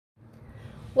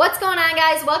What's going on,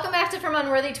 guys? Welcome back to From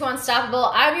Unworthy to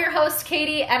Unstoppable. I'm your host,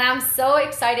 Katie, and I'm so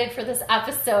excited for this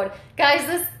episode. Guys,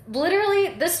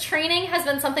 this training has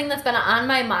been something that's been on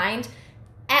my mind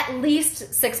at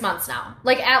least 6 months now.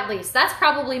 Like, at least. That's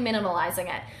probably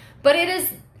minimalizing it. But it is,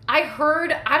 I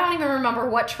don't even remember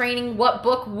what training, what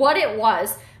book, what it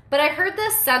was, but I heard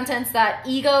this sentence that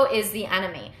ego is the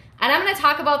enemy. And I'm going to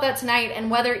talk about that tonight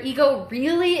and whether ego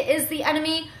really is the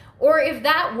enemy or if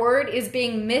that word is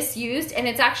being misused and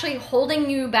it's actually holding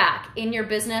you back in your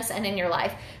business and in your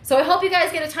life. So I hope you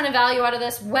guys get a ton of value out of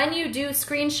this. When you do,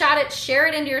 screenshot it, share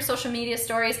it into your social media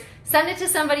stories, send it to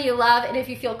somebody you love, and if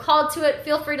you feel called to it,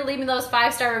 feel free to leave me those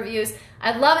 5-star reviews.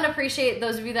 I'd love and appreciate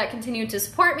those of you that continue to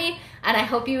support me, and I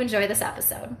hope you enjoy this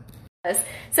episode.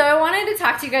 So I wanted to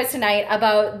talk to you guys tonight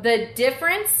about the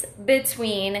difference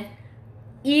between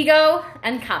ego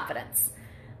and confidence.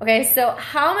 Okay, so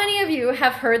how many of you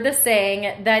have heard the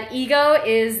saying that ego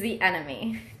is the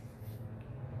enemy?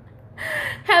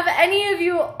 Have any of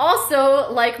you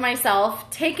also, like myself,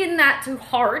 taken that to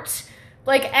heart,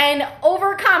 and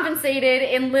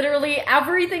overcompensated in literally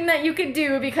everything that you could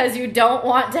do because you don't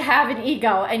want to have an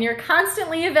ego, and you're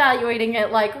constantly evaluating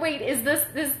it like, wait, is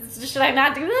this should I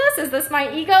not do this? Is this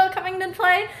my ego coming to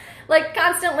play? Like,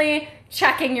 constantly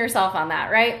checking yourself on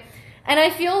that, right? And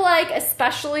I feel like,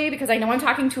 especially because I know I'm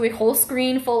talking to a whole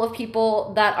screen full of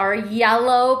people that are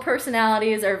yellow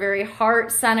personalities, are very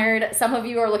heart-centered. Some of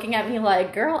you are looking at me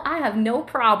like, girl, I have no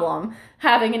problem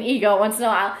having an ego once in a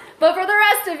while. But for the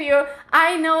rest of you,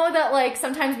 I know that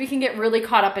sometimes we can get really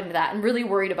caught up into that and really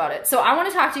worried about it. So I want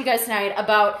to talk to you guys tonight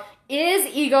about, is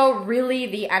ego really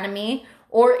the enemy,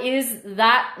 or is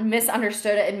that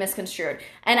misunderstood and misconstrued?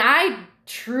 And I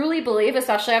truly believe,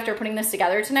 especially after putting this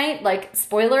together tonight,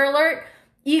 spoiler alert,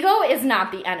 ego is not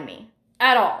the enemy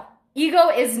at all. Ego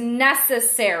is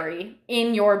necessary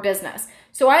in your business.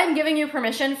 So I am giving you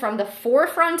permission from the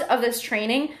forefront of this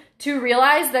training to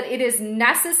realize that it is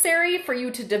necessary for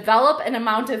you to develop an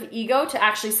amount of ego to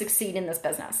actually succeed in this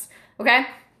business, okay?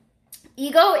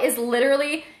 Ego is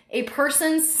literally a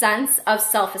person's sense of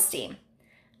self-esteem,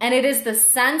 and it is the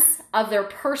sense of their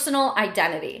personal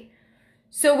identity.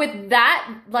 So with that,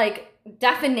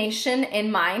 definition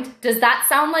in mind, does that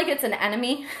sound like it's an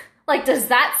enemy? Does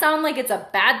that sound like it's a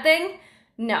bad thing?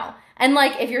 No. And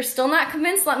if you're still not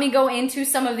convinced, let me go into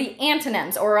some of the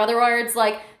antonyms, or other words,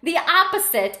 the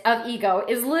opposite of ego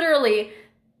is literally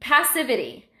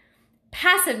passivity,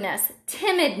 passiveness,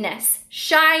 timidness,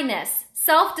 shyness,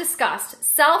 self-disgust,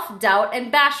 self-doubt,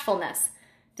 and bashfulness.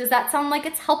 Does that sound like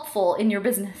it's helpful in your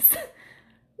business?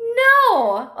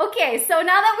 No. Okay, so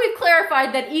now that we've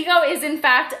clarified that ego is in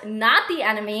fact not the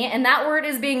enemy and that word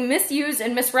is being misused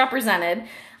and misrepresented,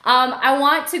 I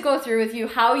want to go through with you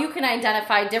how you can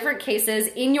identify different cases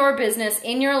in your business,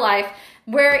 in your life,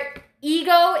 where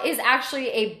ego is actually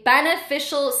a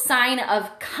beneficial sign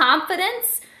of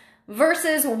confidence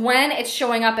versus when it's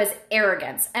showing up as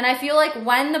arrogance. And I feel like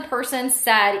when the person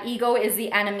said ego is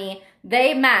the enemy,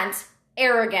 they meant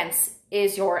arrogance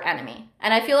is your enemy.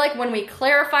 And I feel like when we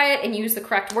clarify it and use the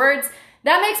correct words,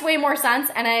 that makes way more sense.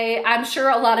 And I'm sure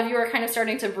a lot of you are kind of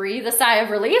starting to breathe a sigh of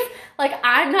relief.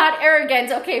 I'm not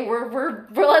arrogant. Okay, we're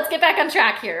let's get back on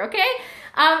track here, okay?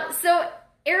 So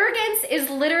arrogance is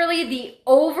literally the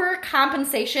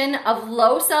overcompensation of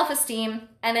low self-esteem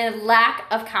and a lack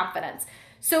of confidence.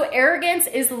 So arrogance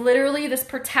is literally this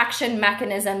protection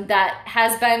mechanism that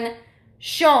has been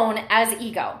shown as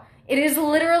ego. It is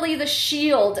literally the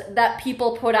shield that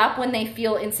people put up when they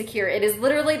feel insecure. It is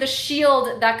literally the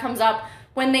shield that comes up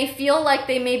when they feel like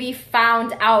they may be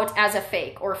found out as a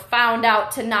fake or found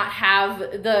out to not have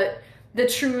the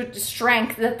true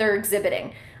strength that they're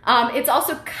exhibiting. It's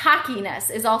also cockiness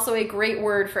is also a great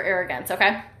word for arrogance,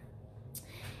 okay?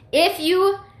 If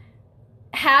you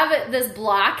have this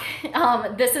block,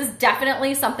 this is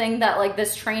definitely something that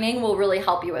this training will really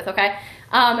help you with, okay?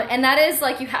 And that is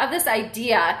you have this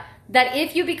idea that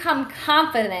if you become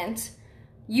confident,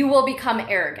 you will become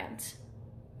arrogant.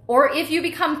 Or if you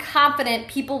become confident,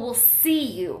 people will see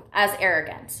you as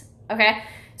arrogant, okay?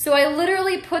 So I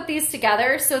literally put these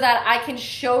together so that I can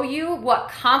show you what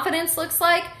confidence looks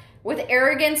like with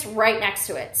arrogance right next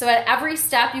to it. So at every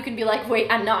step, you can be like, wait,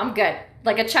 no, I'm good.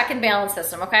 Like a check and balance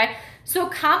system, okay? So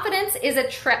confidence is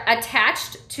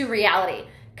attached to reality.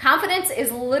 Confidence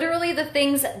is literally the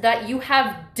things that you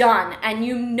have done and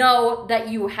you know that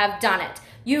you have done it.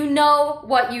 You know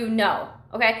what you know,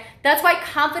 okay? That's why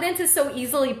confidence is so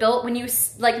easily built when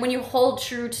you hold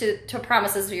true to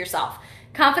promises to yourself.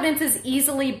 Confidence is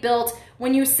easily built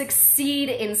when you succeed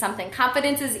in something.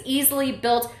 Confidence is easily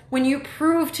built when you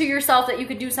prove to yourself that you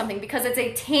could do something, because it's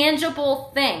a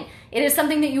tangible thing. It is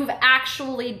something that you've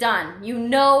actually done. You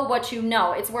know what you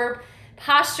know. It's where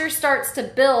posture starts to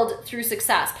build through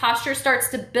success. Posture starts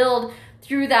to build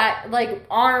through that like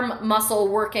arm muscle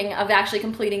working of actually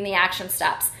completing the action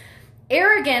steps.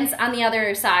 Arrogance, on the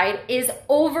other side, is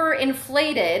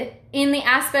overinflated in the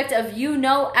aspect of you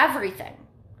know everything.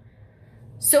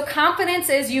 So confidence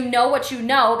is you know what you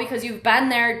know because you've been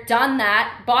there, done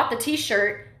that, bought the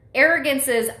t-shirt. Arrogance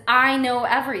is I know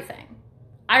everything.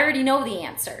 I already know the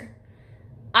answer.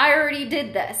 I already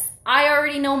did this. I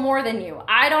already know more than you.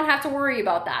 I don't have to worry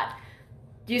about that.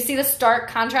 Do you see the stark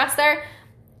contrast there?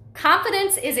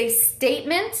 Confidence is a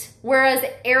statement, whereas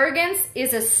arrogance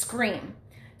is a scream.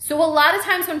 So a lot of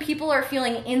times when people are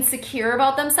feeling insecure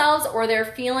about themselves, or they're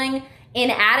feeling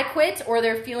inadequate, or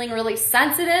they're feeling really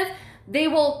sensitive, they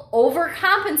will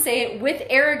overcompensate with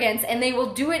arrogance, and they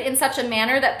will do it in such a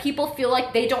manner that people feel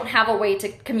like they don't have a way to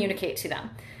communicate to them.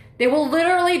 They will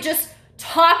literally just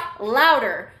talk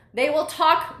louder. They will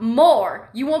talk more.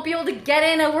 You won't be able to get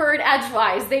in a word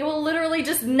edgewise. They will literally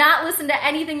just not listen to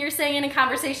anything you're saying in a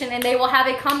conversation, and they will have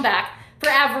a comeback for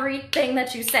everything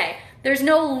that you say. There's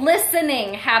no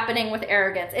listening happening with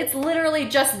arrogance. It's literally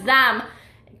just them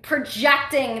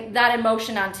projecting that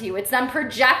emotion onto you. It's them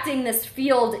projecting this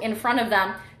field in front of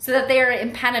them so that they are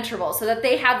impenetrable, so that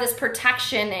they have this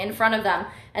protection in front of them,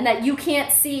 and that you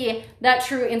can't see that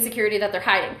true insecurity that they're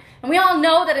hiding. And we all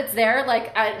know that it's there.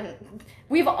 Like,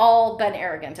 we've all been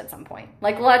arrogant at some point.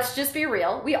 Like, let's just be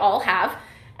real. We all have.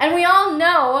 And we all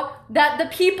know that the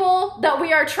people that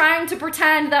we are trying to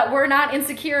pretend that we're not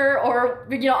insecure or,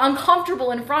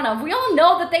 uncomfortable in front of, we all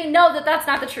know that they know that that's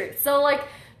not the truth. So, like,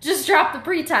 just drop the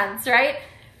pretense, right?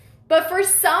 But for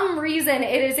some reason,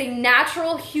 it is a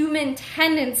natural human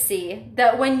tendency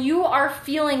that when you are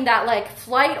feeling that like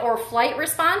flight or flight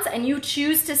response and you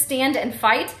choose to stand and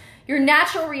fight, your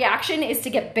natural reaction is to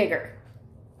get bigger.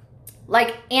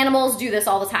 Like animals do this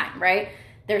all the time, right?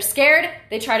 They're scared,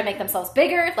 they try to make themselves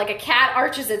bigger, like a cat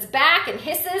arches its back and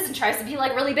hisses and tries to be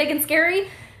like really big and scary.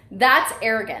 That's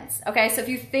arrogance, okay? So if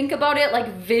you think about it like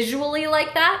visually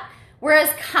like that, whereas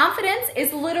confidence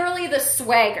is literally the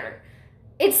swagger.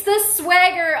 It's the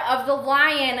swagger of the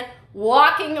lion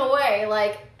walking away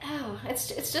like, oh, it's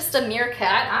just a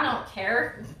meerkat. I don't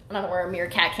care. I don't know where a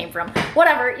meerkat came from.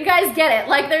 Whatever, you guys get it.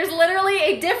 Like there's literally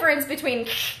a difference between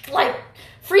like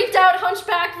freaked out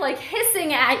hunchback like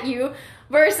hissing at you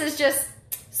versus just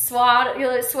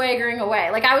swaggering away.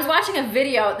 Like I was watching a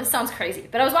video, this sounds crazy,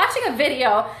 but I was watching a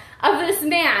video of this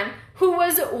man who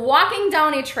was walking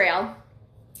down a trail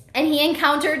and he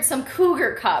encountered some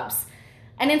cougar cubs.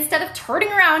 And instead of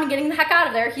turning around and getting the heck out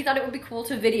of there, he thought it would be cool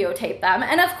to videotape them.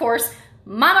 And of course,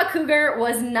 Mama Cougar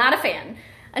was not a fan.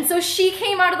 And so she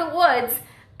came out of the woods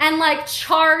and like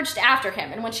charged after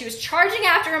him. And when she was charging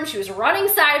after him, she was running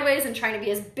sideways and trying to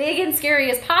be as big and scary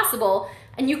as possible.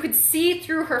 And you could see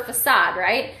through her facade,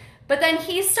 right? But then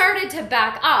he started to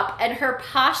back up and her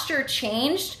posture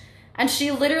changed. And she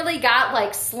literally got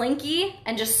like slinky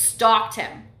and just stalked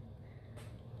him.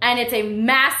 And it's a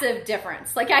massive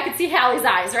difference. Like I could see Hallie's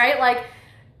eyes, right? Like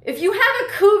if you have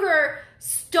a cougar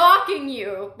stalking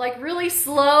you, like really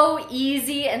slow,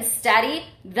 easy, and steady,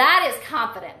 that is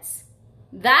confidence.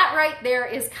 That right there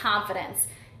is confidence.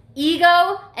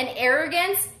 Ego and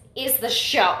arrogance is the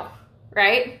show,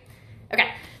 right?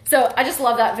 Okay, so I just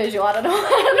love that visual. I don't know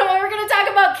why we're gonna talk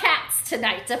about cats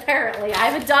tonight, apparently.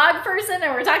 I'm a dog person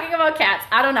and we're talking about cats.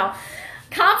 I don't know.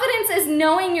 Confidence is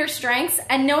knowing your strengths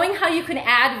and knowing how you can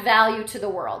add value to the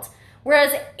world.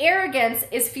 Whereas arrogance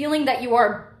is feeling that you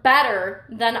are better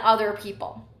than other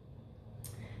people.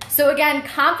 So again,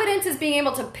 confidence is being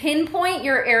able to pinpoint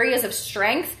your areas of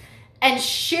strength and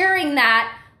sharing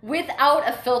that without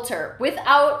a filter,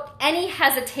 without any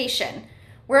hesitation.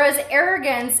 Whereas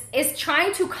arrogance is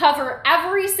trying to cover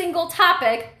every single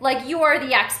topic like you are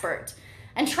the expert,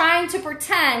 and trying to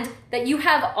pretend that you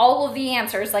have all of the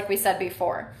answers like we said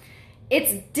before.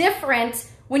 It's different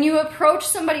when you approach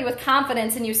somebody with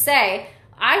confidence and you say,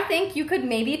 I think you could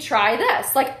maybe try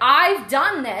this. Like, I've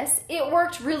done this. It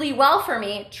worked really well for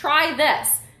me. Try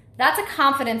this. That's a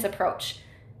confidence approach.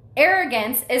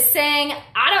 Arrogance is saying,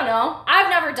 I don't know. I've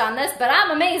never done this, but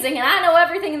I'm amazing and I know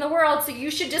everything in the world, so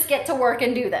you should just get to work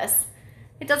and do this.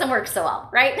 It doesn't work so well,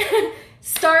 right?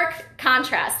 Stark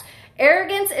contrast.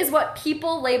 Arrogance is what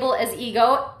people label as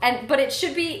ego, but it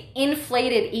should be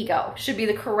inflated ego, should be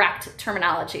the correct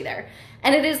terminology there.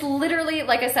 And it is literally,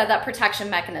 like I said, that protection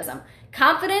mechanism.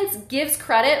 Confidence gives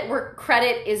credit where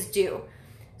credit is due.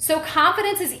 So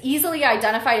confidence is easily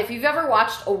identified. If you've ever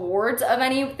watched awards of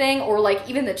anything, or like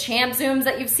even the champ zooms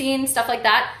that you've seen, stuff like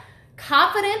that,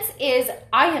 confidence is,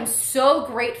 I am so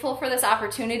grateful for this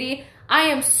opportunity. I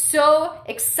am so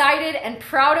excited and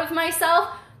proud of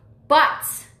myself, but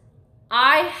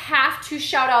I have to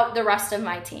shout out the rest of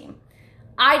my team.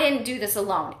 I didn't do this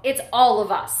alone. It's all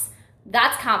of us.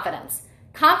 That's confidence.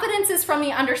 Confidence is from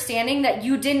the understanding that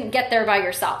you didn't get there by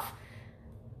yourself.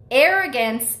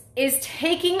 Arrogance is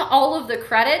taking all of the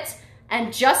credit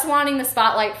and just wanting the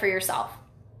spotlight for yourself.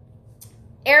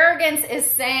 Arrogance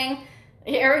is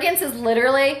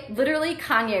literally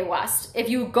Kanye West. If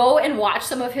you go and watch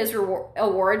some of his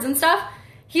awards and stuff,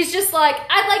 he's just like,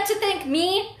 I'd like to thank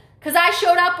me because I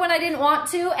showed up when I didn't want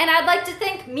to, and I'd like to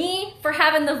thank me for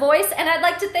having the voice, and I'd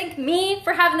like to thank me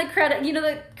for having the credit,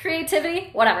 the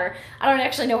creativity, whatever. I don't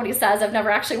actually know what he says. I've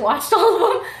never actually watched all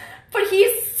of them. But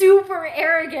he's super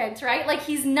arrogant, right? Like,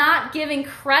 he's not giving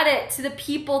credit to the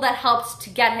people that helped to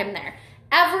get him there.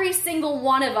 Every single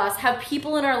one of us have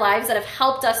people in our lives that have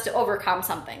helped us to overcome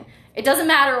something. It doesn't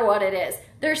matter what it is.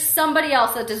 There's somebody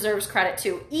else that deserves credit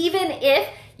too, even if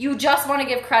you just want to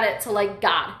give credit to like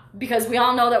God, because we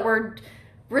all know that we're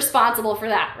responsible for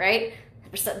that, right?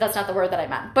 That's not the word that I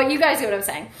meant, but you guys get what I'm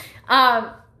saying.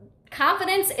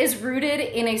 Confidence is rooted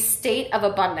in a state of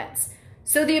abundance.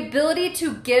 So the ability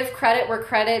to give credit where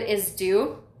credit is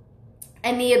due,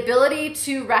 and the ability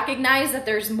to recognize that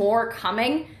there's more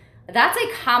coming, that's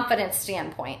a confidence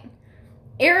standpoint.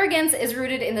 Arrogance is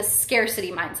rooted in the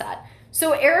scarcity mindset.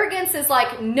 So arrogance is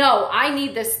like, no, I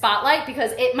need this spotlight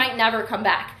because it might never come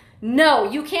back.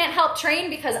 No, you can't help train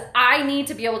because I need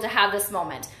to be able to have this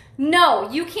moment.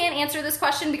 No, you can't answer this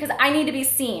question because I need to be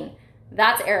seen.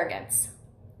 That's arrogance,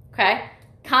 okay?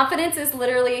 Confidence is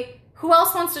literally, who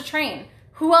else wants to train?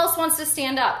 Who else wants to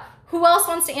stand up? Who else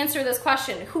wants to answer this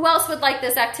question? Who else would like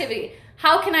this activity?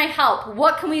 How can I help?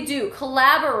 What can we do?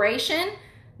 Collaboration,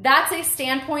 that's a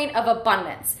standpoint of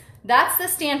abundance. That's the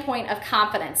standpoint of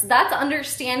confidence. That's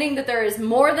understanding that there is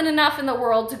more than enough in the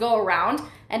world to go around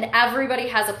and everybody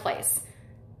has a place.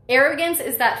 Arrogance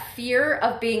is that fear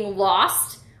of being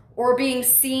lost or being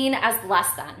seen as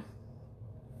less than.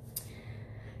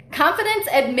 Confidence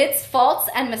admits faults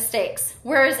and mistakes,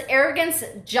 whereas arrogance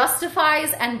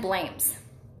justifies and blames.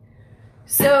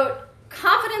 So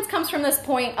confidence comes from this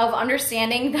point of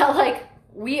understanding that like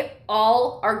we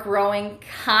all are growing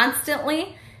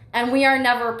constantly and we are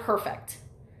never perfect.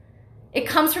 It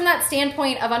comes from that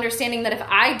standpoint of understanding that if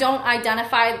I don't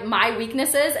identify my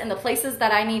weaknesses and the places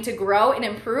that I need to grow and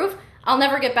improve, I'll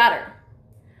never get better.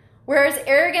 Whereas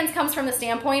arrogance comes from the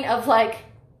standpoint of like,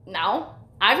 no,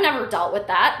 I've never dealt with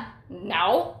that.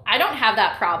 No, I don't have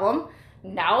that problem.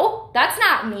 No, that's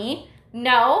not me.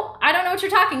 No, I don't know what you're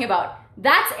talking about.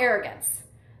 That's arrogance.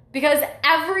 Because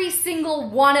every single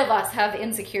one of us have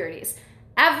insecurities.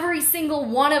 Every single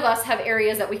one of us have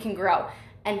areas that we can grow.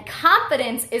 And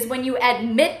confidence is when you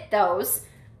admit those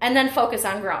and then focus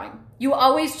on growing. You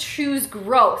always choose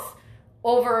growth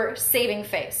over saving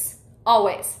face.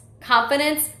 Always.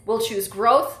 Confidence will choose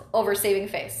growth over saving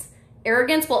face.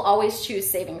 Arrogance will always choose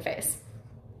saving face.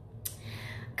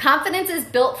 Confidence is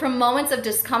built from moments of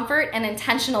discomfort and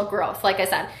intentional growth. Like I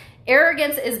said,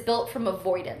 arrogance is built from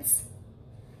avoidance.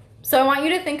 So I want you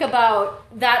to think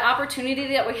about that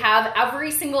opportunity that we have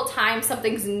every single time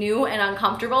something's new and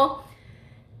uncomfortable.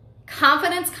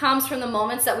 Confidence comes from the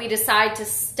moments that we decide to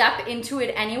step into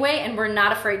it anyway and we're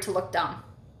not afraid to look dumb.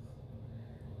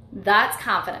 That's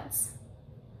confidence.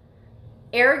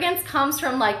 Arrogance comes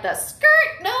from like the skirt,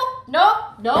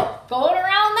 nope, going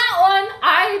around that one.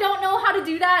 I don't know how to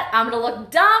do that. I'm gonna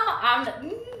look dumb.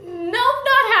 Nope,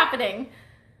 not happening.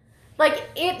 Like,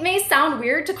 it may sound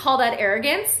weird to call that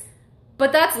arrogance,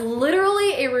 but that's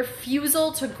literally a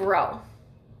refusal to grow.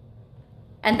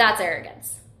 And that's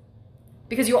arrogance.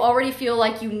 Because you already feel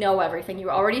like you know everything. You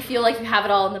already feel like you have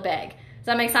it all in the bag. Does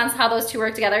that make sense how those two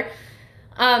work together?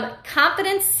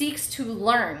 Confidence seeks to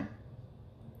learn.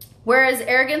 Whereas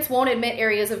arrogance won't admit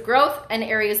areas of growth and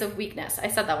areas of weakness. I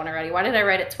said that one already. Why did I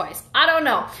write it twice? I don't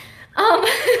know.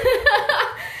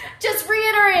 Just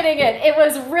reiterating it. It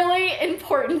was really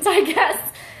important, I guess.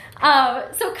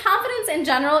 So confidence in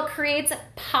general creates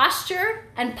posture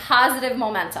and positive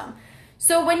momentum.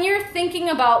 So when you're thinking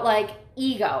about like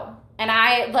ego, and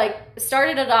I like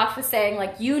started it off with saying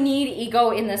like you need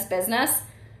ego in this business,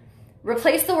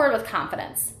 replace the word with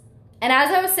confidence. And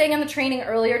as I was saying in the training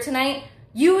earlier tonight,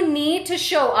 you need to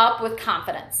show up with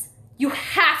confidence. You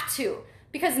have to,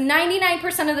 because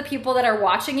 99% of the people that are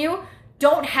watching you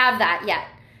don't have that yet.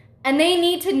 And they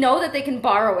need to know that they can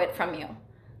borrow it from you.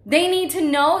 They need to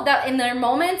know that in their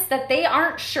moments that they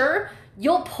aren't sure,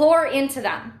 you'll pour into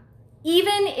them.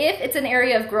 Even if it's an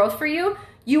area of growth for you,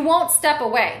 you won't step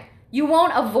away. You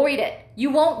won't avoid it. You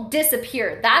won't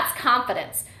disappear. That's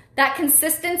confidence. That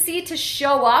consistency to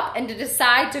show up and to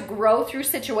decide to grow through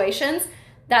situations,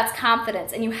 that's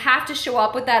confidence. And you have to show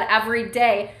up with that every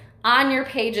day on your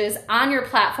pages, on your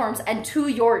platforms, and to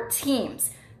your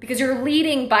teams, because you're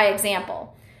leading by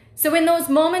example. So in those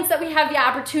moments that we have the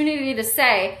opportunity to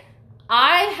say,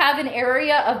 I have an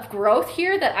area of growth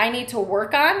here that I need to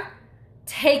work on,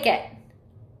 take it.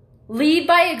 Lead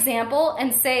by example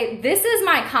and say, this is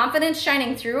my confidence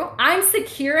shining through. I'm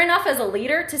secure enough as a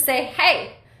leader to say,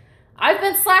 hey, I've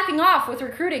been slacking off with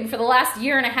recruiting for the last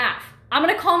year and a half. I'm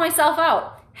gonna call myself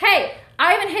out. Hey,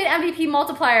 I haven't hit MVP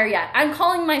multiplier yet. I'm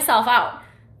calling myself out.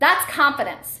 That's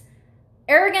confidence.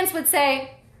 Arrogance would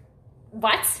say,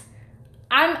 what?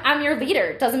 I'm your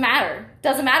leader. Doesn't matter.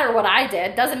 Doesn't matter what I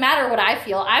did. Doesn't matter what I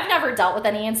feel. I've never dealt with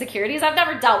any insecurities. I've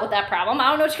never dealt with that problem. I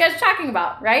don't know what you guys are talking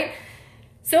about, right?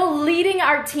 So leading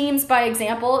our teams by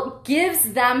example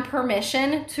gives them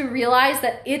permission to realize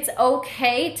that it's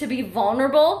okay to be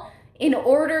vulnerable in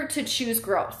order to choose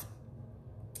growth,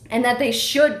 and that they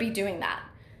should be doing that.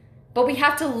 But we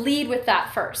have to lead with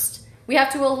that first. We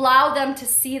have to allow them to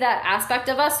see that aspect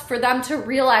of us for them to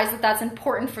realize that that's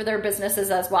important for their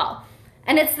businesses as well.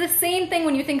 And it's the same thing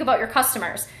when you think about your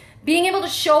customers. Being able to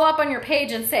show up on your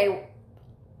page and say,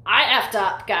 I effed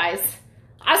up, guys.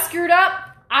 I screwed up.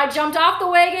 I jumped off the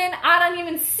wagon. I don't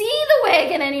even see the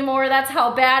wagon anymore. That's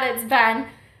how bad it's been.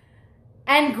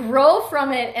 And grow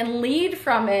from it and lead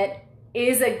from it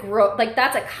is a growth, like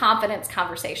that's a confidence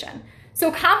conversation.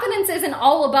 So confidence isn't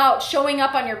all about showing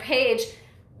up on your page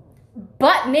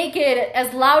butt naked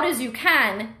as loud as you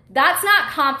can. That's not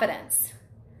confidence.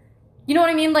 You know what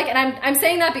I mean? Like, and I'm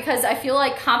saying that because I feel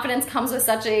like confidence comes with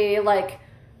such a, like,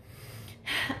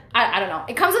 I don't know.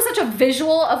 It comes with such a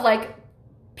visual of like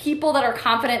people that are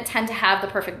confident tend to have the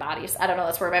perfect bodies. I don't know.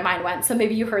 That's where my mind went. So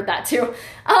maybe you heard that too.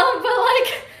 But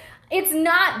like, it's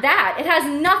not that. It has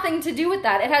nothing to do with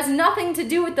that. It has nothing to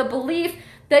do with the belief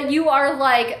that you are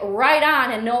like right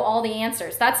on and know all the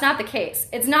answers. That's not the case.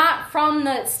 It's not from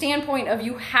the standpoint of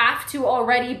you have to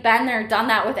already been there, done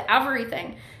that with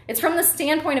everything. It's from the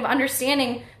standpoint of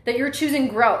understanding that you're choosing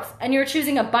growth and you're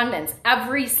choosing abundance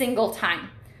every single time.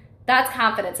 That's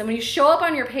confidence. And when you show up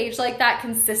on your page like that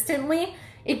consistently,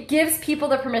 it gives people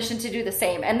the permission to do the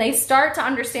same. And they start to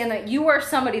understand that you are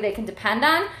somebody they can depend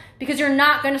on, because you're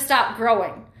not going to stop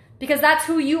growing, because that's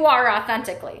who you are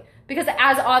authentically. Because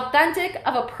as authentic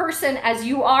of a person as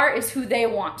you are is who they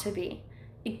want to be.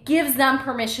 It gives them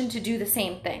permission to do the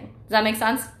same thing. Does that make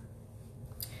sense?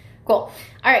 Cool.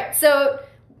 All right. So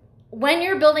when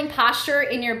you're building posture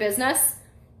in your business,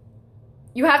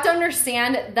 you have to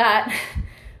understand that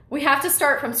we have to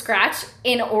start from scratch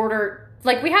in order,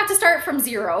 like we have to start from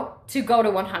 0 to go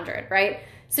to 100, right?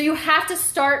 So you have to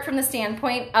start from the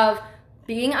standpoint of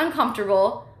being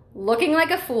uncomfortable, looking like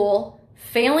a fool,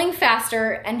 failing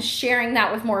faster, and sharing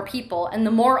that with more people. And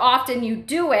the more often you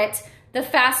do it, the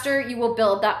faster you will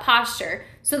build that posture.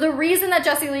 So the reason that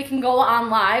Jessie Lee can go on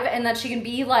live and that she can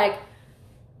be like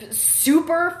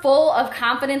super full of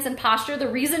confidence and posture, the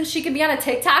reason she can be on a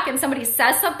TikTok and somebody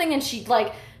says something and she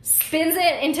like spins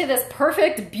it into this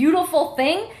perfect, beautiful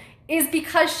thing is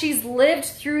because she's lived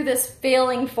through this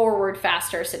failing forward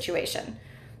faster situation.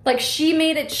 Like she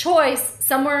made a choice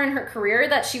somewhere in her career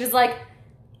that she was like,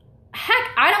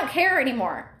 heck, I don't care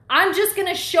anymore. I'm just going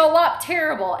to show up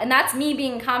terrible. And that's me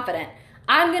being confident.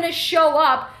 I'm going to show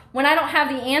up when I don't have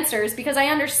the answers because I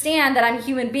understand that I'm a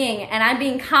human being and I'm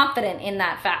being confident in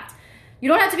that fact. You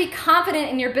don't have to be confident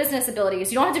in your business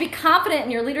abilities. You don't have to be confident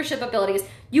in your leadership abilities.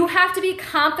 You have to be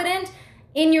confident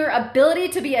in your ability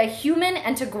to be a human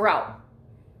and to grow.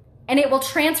 And it will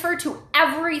transfer to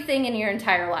everything in your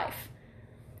entire life.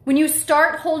 When you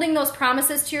start holding those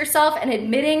promises to yourself and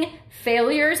admitting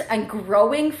failures and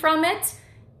growing from it,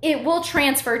 it will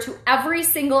transfer to every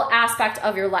single aspect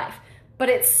of your life. But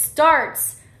it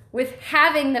starts with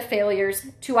having the failures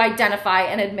to identify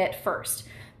and admit first.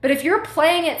 But if you're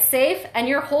playing it safe and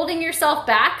you're holding yourself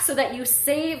back so that you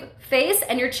save face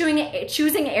and you're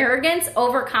choosing arrogance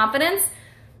over confidence,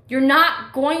 you're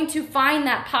not going to find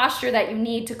that posture that you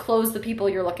need to close the people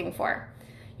you're looking for.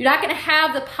 You're not going to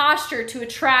have the posture to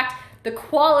attract the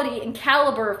quality and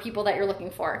caliber of people that you're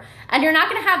looking for. And you're not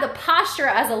going to have the posture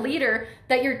as a leader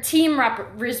that your team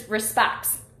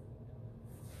respects.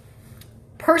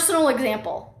 Personal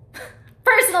example.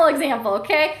 Personal example,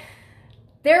 okay?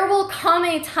 There will come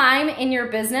a time in your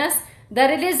business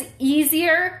that it is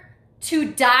easier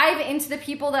to dive into the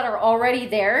people that are already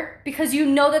there because you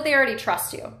know that they already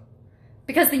trust you.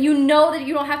 because you know that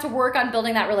you don't have to work on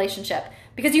building that relationship,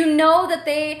 because you know that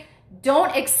they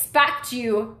don't expect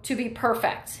you to be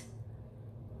perfect.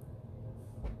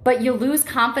 But you lose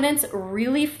confidence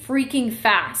really freaking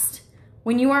fast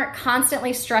when you aren't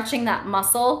constantly stretching that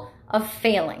muscle of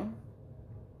failing.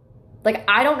 Like,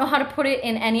 I don't know how to put it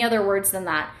in any other words than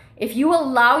that. If you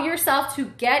allow yourself to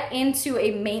get into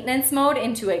a maintenance mode,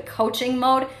 into a coaching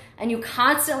mode, and you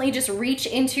constantly just reach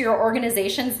into your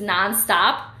organizations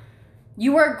nonstop,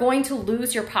 you are going to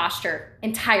lose your posture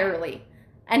entirely.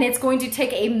 And it's going to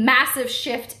take a massive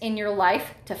shift in your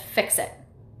life to fix it.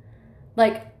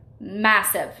 Like,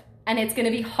 massive. And it's going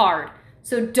to be hard.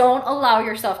 So don't allow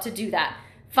yourself to do that.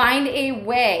 Find a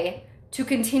way to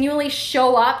continually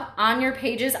show up on your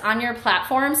pages, on your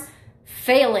platforms,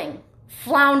 failing,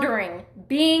 floundering,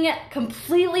 being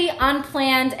completely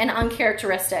unplanned and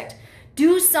uncharacteristic.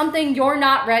 Do something you're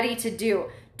not ready to do.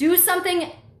 Do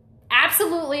something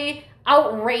absolutely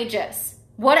outrageous,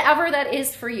 whatever that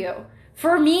is for you.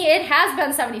 For me, it has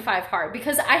been 75 hard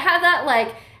because I have that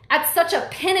like at such a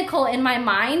pinnacle in my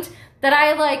mind that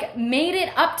I like made it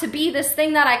up to be this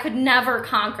thing that I could never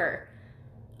conquer.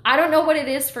 I don't know what it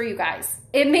is for you guys.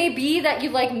 It may be that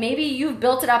you like, maybe you've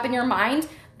built it up in your mind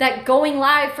that going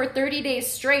live for 30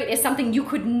 days straight is something you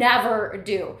could never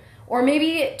do. Or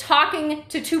maybe talking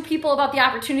to 2 people about the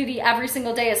opportunity every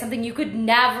single day is something you could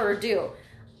never do.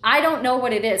 I don't know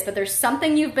what it is, but there's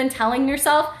something you've been telling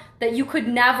yourself that you could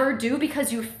never do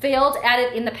because you failed at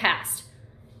it in the past.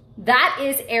 That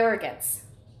is arrogance.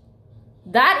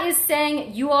 That is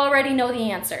saying you already know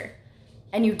the answer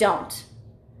and you don't.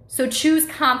 So choose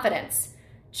confidence.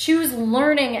 Choose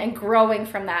learning and growing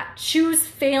from that. Choose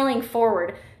failing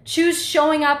forward. Choose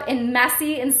showing up in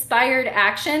messy, inspired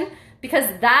action because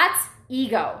that's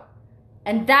ego.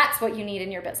 And that's what you need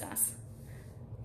in your business.